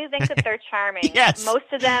 I think that they're charming. Yes. Most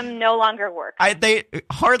of them no longer work. They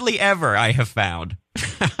hardly ever, I have found.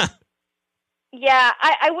 Yeah,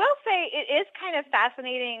 I will say it is kind of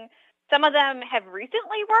fascinating. Some of them have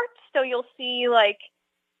recently worked, so you'll see like,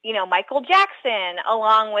 Michael Jackson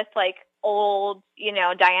along with like old,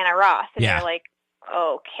 Diana Ross, and you're like,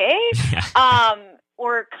 okay. Yeah.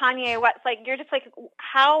 Or Kanye West, like, you're just like,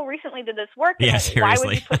 how recently did this work? Yeah, like, seriously. Why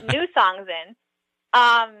would you put new songs in?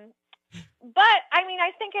 But I mean, I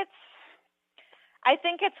think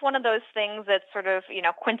it's one of those things that's sort of,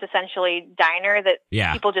 quintessentially diner that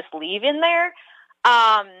people just leave in there.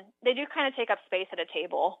 They do kind of take up space at a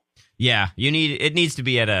table. Yeah, it needs to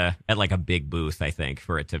be at like a big booth, I think,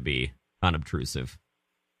 for it to be unobtrusive.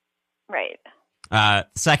 Right.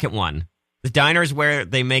 Second one. The diners where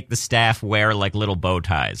they make the staff wear like little bow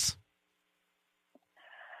ties.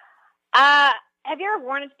 Have you ever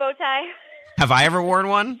worn a bow tie? Have I ever worn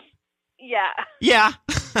one? Yeah. Yeah.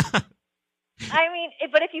 I mean,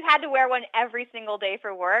 but if you had to wear one every single day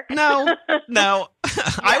for work? No. Yeah.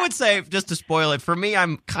 I would say, just to spoil it, for me,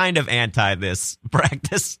 I'm kind of anti this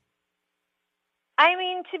practice. I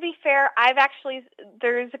mean, to be fair,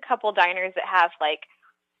 there's a couple diners that have like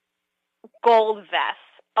gold vests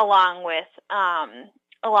along with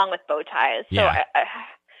bow ties. So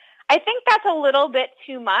I think that's a little bit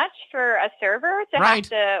too much for a server to have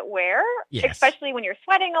to wear, especially when you're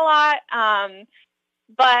sweating a lot.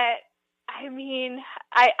 But I mean,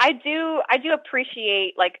 I do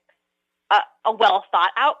appreciate like a well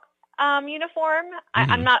thought out uniform.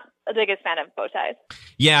 I'm not the biggest fan of bow ties.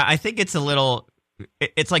 Yeah, I think it's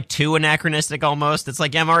it's like too anachronistic almost. It's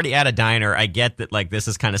like, I'm already at a diner. I get that like this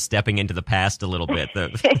is kind of stepping into the past a little bit.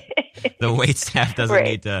 The wait staff doesn't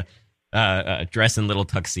need to dress in little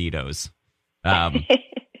tuxedos.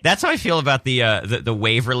 That's how I feel about the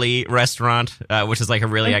Waverly restaurant, which is like a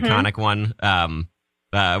really iconic one,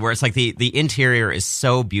 where it's like the interior is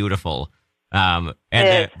so beautiful. And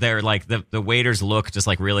they're like the waiter's look just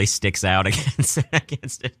like really sticks out against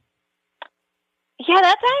it. Yeah,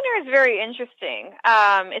 that diner is very interesting.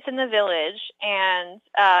 It's in the Village, and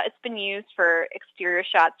it's been used for exterior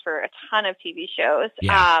shots for a ton of TV shows.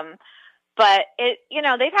 Yeah. But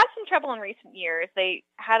they've had some trouble in recent years. They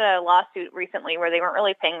had a lawsuit recently where they weren't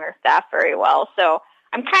really paying their staff very well. So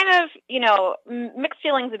I'm kind of, mixed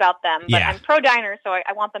feelings about them. But I'm pro diner, so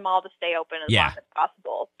I want them all to stay open as long as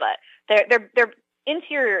possible. But their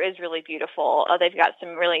interior is really beautiful. They've got some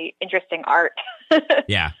really interesting art.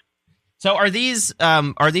 Yeah. So are these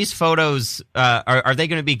photos, are they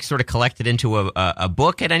going to be sort of collected into a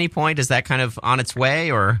book at any point? Is that kind of on its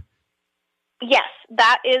way, or? Yes,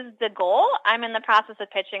 that is the goal. I'm in the process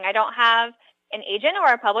of pitching. I don't have an agent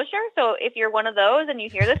or a publisher, so if you're one of those and you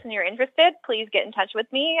hear this and you're interested, please get in touch with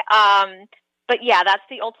me. But yeah, that's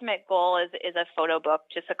the ultimate goal is a photo book,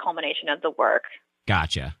 just a culmination of the work.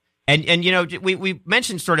 Gotcha. And we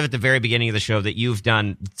mentioned sort of at the very beginning of the show that you've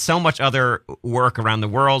done so much other work around the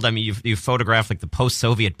world. I mean, you've photographed like the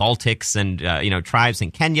post-Soviet Baltics and tribes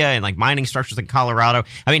in Kenya and like mining structures in Colorado.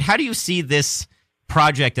 I mean, how do you see this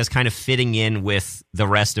project as kind of fitting in with the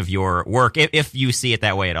rest of your work, if you see it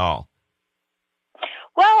that way at all?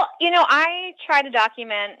 Well, I try to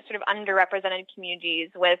document sort of underrepresented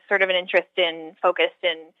communities with sort of an interest in focused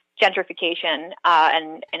in gentrification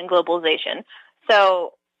and globalization.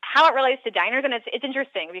 So how it relates to diners, and it's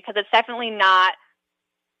interesting because it's definitely not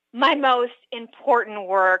my most important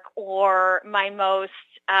work or my most,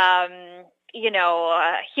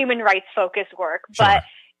 human rights focused work, Sure. but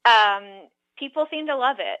people seem to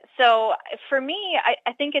love it. So for me,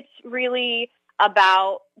 I think it's really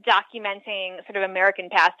about documenting sort of American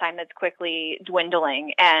pastime that's quickly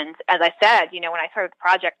dwindling. And as I said, when I started the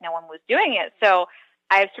project, no one was doing it. So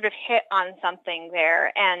I've sort of hit on something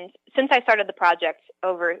there. And since I started the project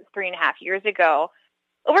over 3.5 years ago,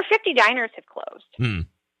 over 50 diners have closed.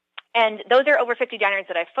 And those are over 50 diners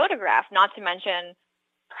that I photographed, not to mention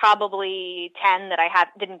probably 10 that I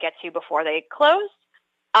didn't get to before they closed.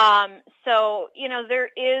 So, there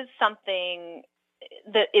is something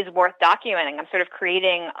that is worth documenting. I'm sort of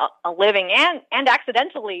creating a living and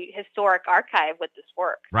accidentally historic archive with this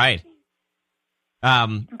work. Right.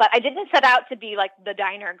 But I didn't set out to be like the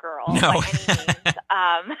diner girl No. by any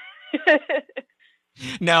means.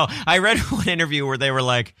 No, I read one interview where they were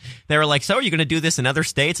like, so are you going to do this in other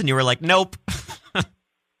states? And you were like, nope.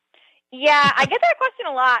 Yeah, I get that question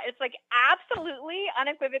a lot. It's like, absolutely,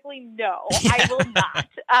 unequivocally, no, I will not.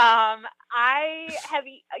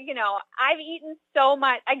 I've eaten so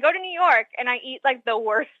much. I go to New York and I eat like the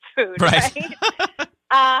worst food, right?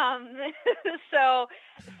 So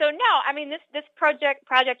no, I mean, this project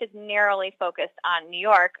is narrowly focused on New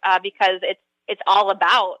York, because it's all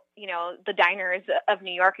about, the diners of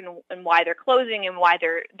New York and why they're closing and why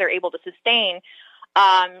they're able to sustain.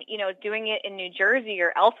 Doing it in New Jersey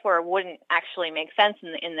or elsewhere wouldn't actually make sense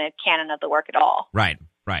in the canon of the work at all. Right.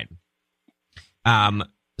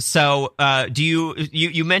 So, do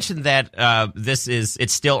you mentioned that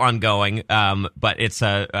it's still ongoing, but it's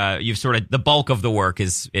you've sort of the bulk of the work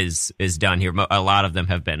is done here. A lot of them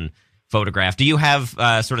have been photographed. Do you have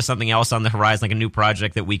sort of something else on the horizon, like a new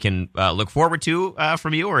project that we can look forward to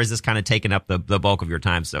from you, or is this kind of taking up the bulk of your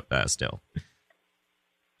time still?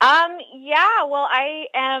 Yeah, well, I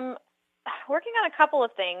am working on a couple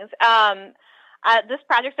of things. This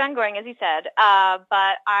project's ongoing, as you said,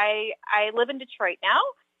 but I live in Detroit now,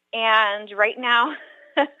 and right now,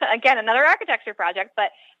 again, another architecture project,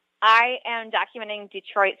 but I am documenting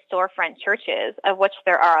Detroit storefront churches, of which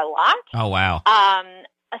there are a lot. Oh, wow.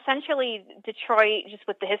 Essentially, Detroit, just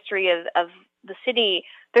with the history of the city,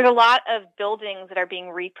 there's a lot of buildings that are being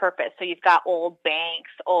repurposed. So you've got old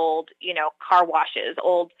banks, old, car washes,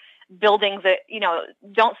 old buildings that,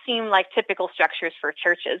 don't seem like typical structures for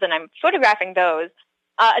churches. And I'm photographing those.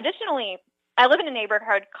 Additionally, I live in a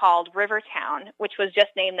neighborhood called Rivertown, which was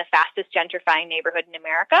just named the fastest gentrifying neighborhood in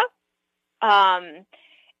America.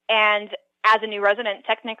 And as a new resident,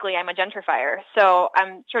 technically I'm a gentrifier. So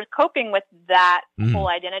I'm sort of coping with that whole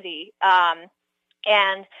identity.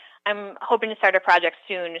 And I'm hoping to start a project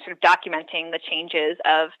soon, sort of documenting the changes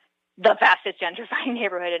of the fastest gentrifying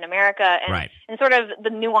neighborhood in America, and sort of the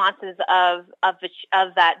nuances of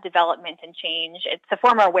that development and change. It's a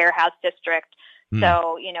former warehouse district,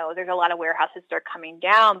 so there's a lot of warehouses that are coming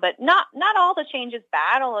down, but not all the change is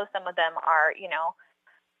bad. Although some of them are,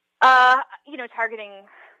 targeting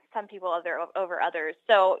some people over others.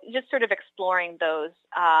 So just sort of exploring those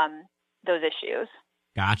issues.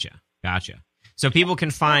 Gotcha. So people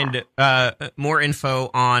can find more info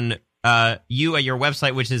on you at your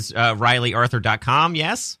website, which is RileyArthur.com,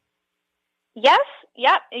 yes? Yes,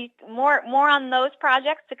 yep. More on those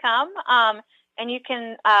projects to come. And you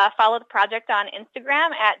can follow the project on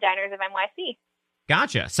Instagram at Diners of NYC.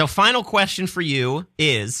 Gotcha. So final question for you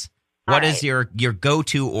is, what is your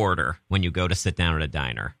go-to order when you go to sit down at a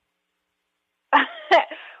diner?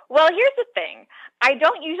 Well, here's the thing. I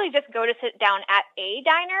don't usually just go to sit down at a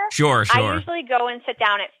diner. Sure. I usually go and sit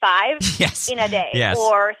down at 5 in a day. Yes.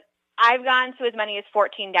 Or I've gone to as many as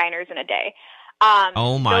 14 diners in a day.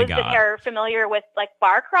 Oh my God. Those that are familiar with like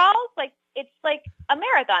bar crawls, like it's like a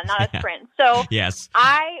marathon, not a sprint. So yes.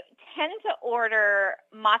 I tend to order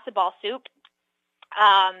matzo ball soup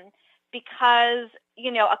because,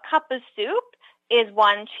 a cup of soup is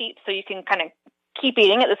one, cheap, so you can kind of keep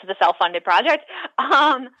eating it. This is a self-funded project.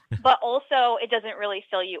 But also it doesn't really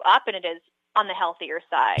fill you up, and it is on the healthier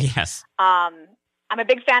side. Yes. I'm a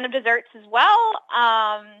big fan of desserts as well.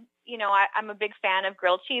 I'm a big fan of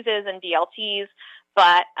grilled cheeses and BLTs,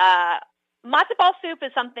 but matzo ball soup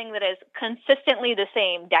is something that is consistently the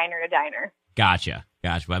same diner to diner. Gotcha.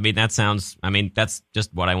 I mean, that's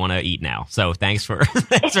just what I want to eat now. So thanks for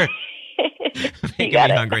making me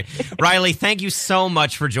hungry. Riley, thank you so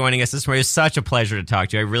much for joining us this morning. It was such a pleasure to talk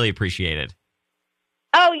to you. I really appreciate it.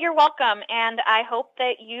 Oh, you're welcome. And I hope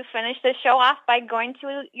that you finish this show off by going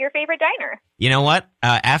to your favorite diner. You know what?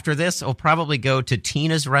 After this, I'll probably go to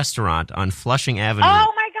Tina's restaurant on Flushing Avenue.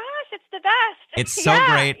 Oh my gosh, it's the best. It's so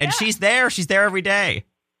great. And she's there. She's there every day.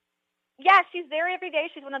 Yeah, she's there every day.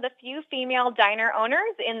 She's one of the few female diner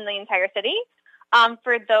owners in the entire city.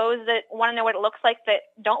 For those that want to know what it looks like that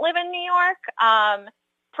don't live in New York,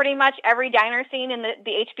 pretty much every diner scene in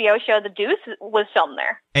the HBO show The Deuce was filmed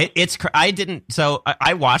there.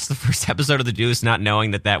 I watched the first episode of The Deuce not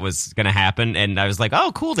knowing that was going to happen, and I was like,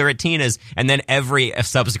 oh, cool, they're at Tina's. And then every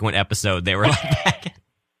subsequent episode, they were like back.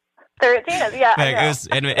 They're at Tina's, yeah.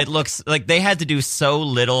 It looks like they had to do so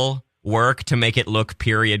little work to make it look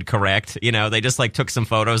period correct. You know, they just like took some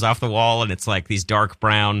photos off the wall, and it's like these dark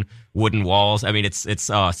brown wooden walls. I mean, it's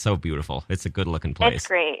so beautiful. It's a good looking place. It's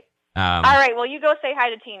great. All right, well, you go say hi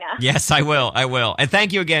to Tina. Yes, I will. And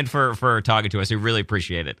thank you again for talking to us. We really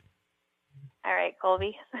appreciate it. All right,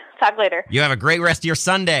 Colby. Talk later. You have a great rest of your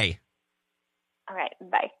Sunday. All right,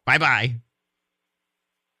 bye. Bye-bye.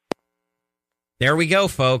 There we go,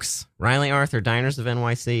 folks. Riley Arthur, Diners of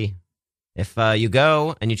NYC. If you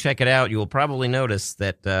go and you check it out, you will probably notice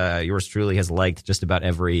that yours truly has liked just about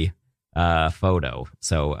every photo.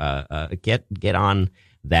 So get on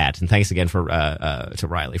that. And thanks again to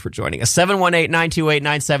Riley for joining us.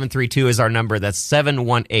 718-928-9732 is our number. That's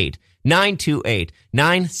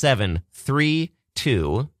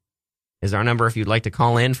 718-928-9732 is our number if you'd like to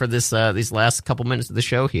call in for these last couple minutes of the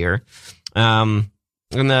show here. And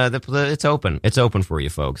it's open. It's open for you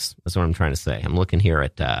folks. That's what I'm trying to say. I'm looking here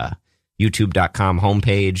at YouTube.com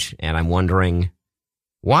homepage, and I'm wondering,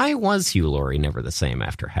 why was Hugh Laurie never the same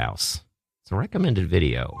after House? It's a recommended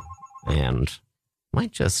video, and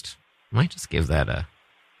might just give that a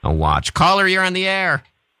watch. Caller, you're on the air.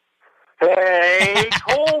 Hey,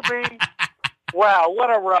 Colby. Wow,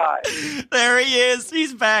 what a ride. There he is.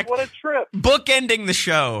 He's back. What a trip. Bookending the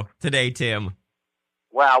show today, Tim.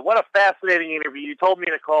 Wow, what a fascinating interview. You told me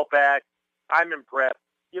to call back. I'm impressed.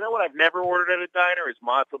 You know what I've never ordered at a diner is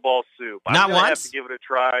matzo ball soup. Not I'm gonna once? have to give it a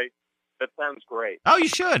try. That sounds great. Oh, you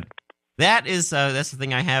should. That's the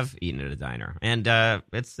thing I have eaten at a diner, and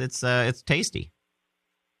it's tasty.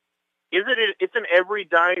 Is it? It's an every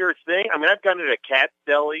diner thing. I mean, I've gone to a Cat's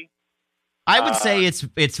Deli. I would say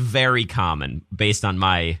it's very common based on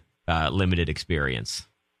my limited experience.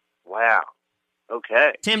 Wow.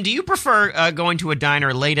 Okay. Tim, do you prefer going to a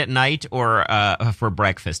diner late at night or for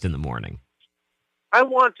breakfast in the morning? I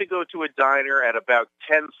want to go to a diner at about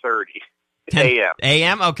 10:30 a.m.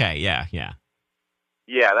 A.m.? Okay, yeah.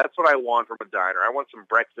 Yeah, that's what I want from a diner. I want some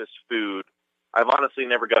breakfast food. I've honestly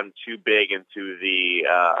never gotten too big into the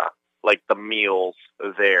the meals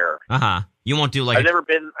there. Uh-huh. You won't do I've never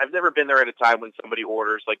been there at a time when somebody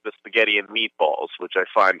orders like the spaghetti and meatballs, which I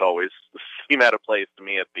find always seem out of place to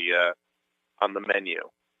me at the on the menu.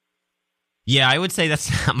 Yeah, I would say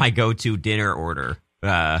that's not my go-to dinner order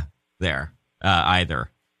there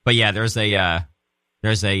either. But yeah, there's a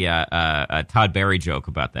Todd Berry joke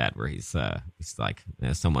about that where he's like,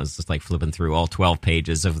 someone's just like flipping through all 12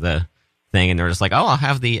 pages of the thing, and they're just like, oh, I'll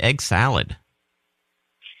have the egg salad.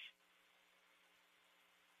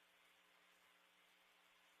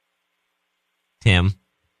 Tim?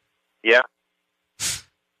 Yeah?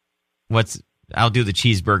 I'll do the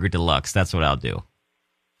cheeseburger deluxe. That's what I'll do.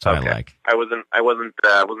 That's what I like. I wasn't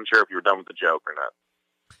sure if you were done with the joke or not.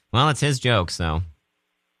 Well, it's his joke, so.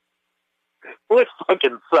 Well, it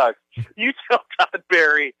fucking sucks. You tell Todd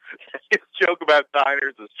Berry his joke about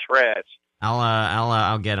diners is trash.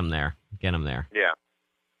 I'll get him there. Yeah.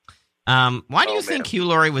 Why do you think Hugh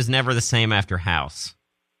Laurie was never the same after House?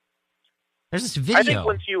 There's this video. I think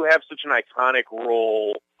once you have such an iconic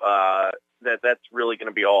role, that's really going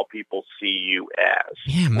to be all people see you as.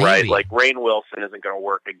 Yeah, maybe. Right? Like Rainn Wilson isn't going to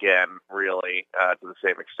work again, really, to the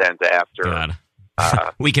same extent after. God.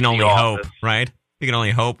 We can only hope, right? We can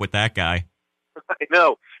only hope with that guy. I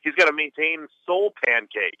know. He's got to maintain Soul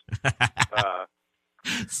Pancake.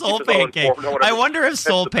 Soul Pancake. I wonder if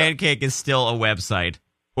Soul Pancake is still a website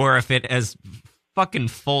or if it has fucking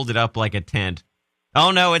folded up like a tent.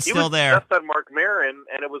 Oh, no, it's still there. He was on Marc Maron,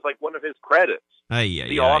 and it was like one of his credits.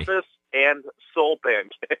 The Office and Soul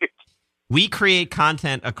Pancake. We create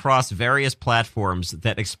content across various platforms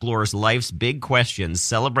that explores life's big questions,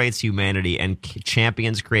 celebrates humanity, and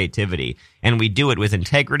champions creativity. And we do it with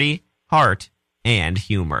integrity, heart, and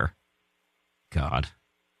humor. God,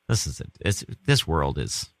 this is it. This world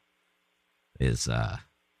is it's on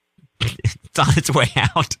its way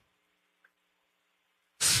out.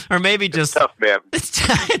 Or maybe just tough, man.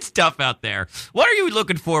 It's tough out there. What are you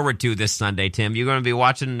looking forward to this Sunday, Tim? You going to be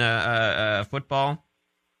watching football?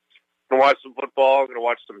 I'm going to watch some football. I'm going to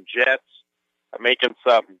watch some Jets. I'm making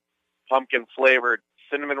some pumpkin-flavored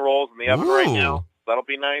cinnamon rolls in the oven right now. That'll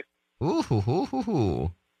be nice.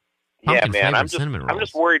 Ooh. Yeah, man. I'm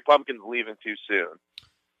just worried Pumpkin's leaving too soon.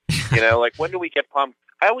 You know, like when do we get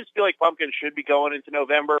I always feel like pumpkin should be going into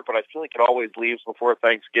November, but I feel like it always leaves before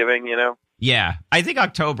Thanksgiving, you know? Yeah. I think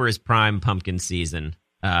October is prime pumpkin season.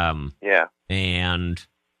 Yeah. And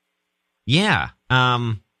yeah.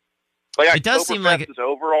 Like it does seem like is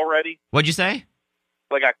over already. What'd you say?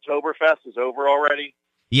 Like Oktoberfest is over already.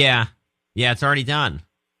 Yeah. Yeah, it's already done.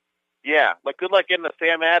 Yeah. Like good luck getting the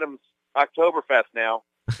Sam Adams Oktoberfest now.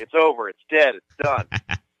 It's over. It's dead. It's done.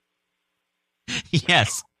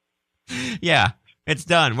 Yes. Yeah. It's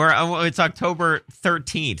done. It's October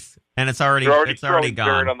 13th, and it's already throwing gone.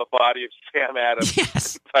 dirt on the body of Sam Adams.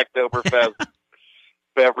 Yes. Oktoberfest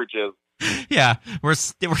beverages. Yeah, we're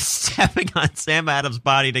stepping on Sam Adams'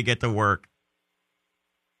 body to get to work.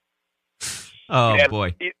 Oh, and,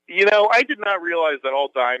 boy. You know, I did not realize that all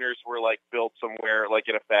diners were, like, built somewhere, like,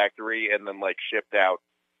 in a factory and then, like, shipped out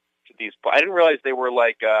to these... I didn't realize they were,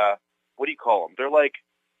 like, what do you call them? They're, like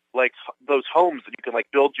those homes that you can, like,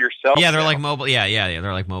 build yourself. Yeah, they're now. like mobile. Yeah,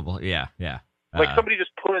 they're like mobile. Yeah. Like, somebody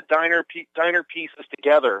just put a diner pieces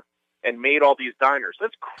together and made all these diners.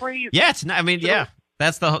 That's crazy. Yeah, it's not, I mean, yeah.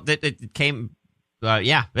 That's it came...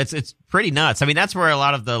 yeah, it's pretty nuts. I mean, that's where a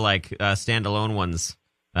lot of the, like, standalone ones...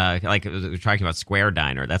 like we're talking about Square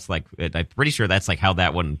Diner. That's like I'm pretty sure that's like how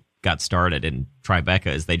that one got started in Tribeca.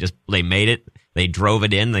 Is they made it, they drove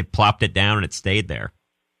it in, they plopped it down, and it stayed there.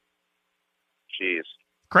 Jeez,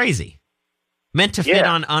 crazy. Meant to fit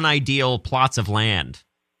on unideal plots of land.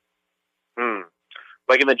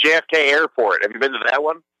 Like in the JFK Airport. Have you been to that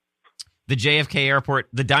one? The JFK Airport,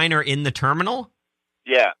 the diner in the terminal.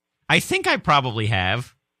 Yeah, I think I probably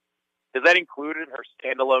have. Is that included in her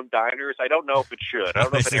standalone diners? I don't know if it should. I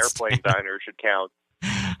don't know if an airplane diner should count.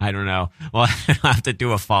 I don't know. Well, I'll have to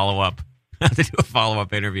do a follow-up. I have to do a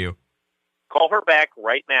follow-up interview. Call her back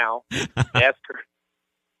right now. Ask her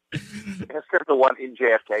if the one in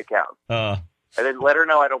JFK counts. And then let her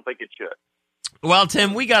know I don't think it should. Well,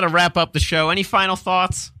 Tim, we got to wrap up the show. Any final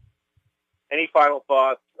thoughts? Any final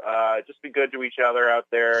thoughts? Just be good to each other out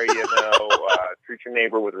there, you know. Treat your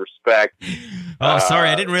neighbor with respect. Oh, sorry,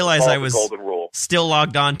 I didn't realize I was golden rule. Still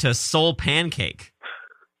logged on to Soul Pancake.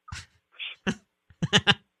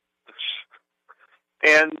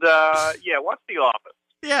 And watch The Office.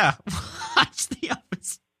 Yeah, watch The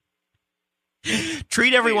Office.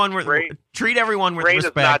 Treat everyone with Brain respect.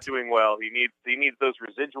 is not doing well. He needs those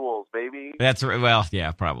residuals, baby. That's right. Well,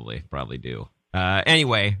 yeah, probably do.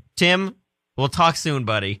 Anyway, Tim, we'll talk soon,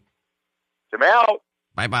 buddy. Tim out.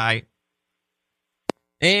 Bye-bye.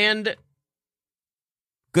 And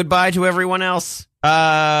goodbye to everyone else.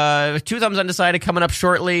 Two Thumbs Undecided coming up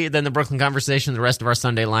shortly. Then the Brooklyn Conversation, the rest of our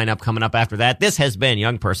Sunday lineup coming up after that. This has been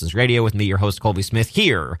Young Persons Radio with me, your host, Colby Smith,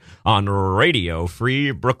 here on Radio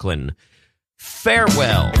Free Brooklyn.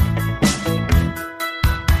 Farewell.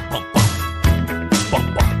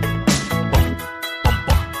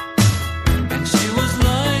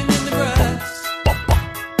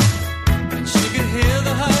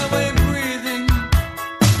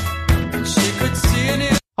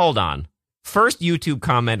 Hold on. First YouTube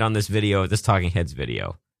comment on this video, this Talking Heads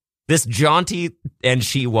video. This jaunty and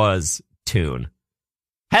she was tune.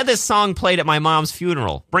 Had this song played at my mom's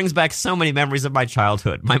funeral. Brings back so many memories of my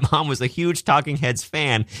childhood. My mom was a huge Talking Heads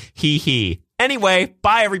fan. Hee hee. Anyway,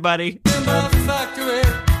 bye everybody.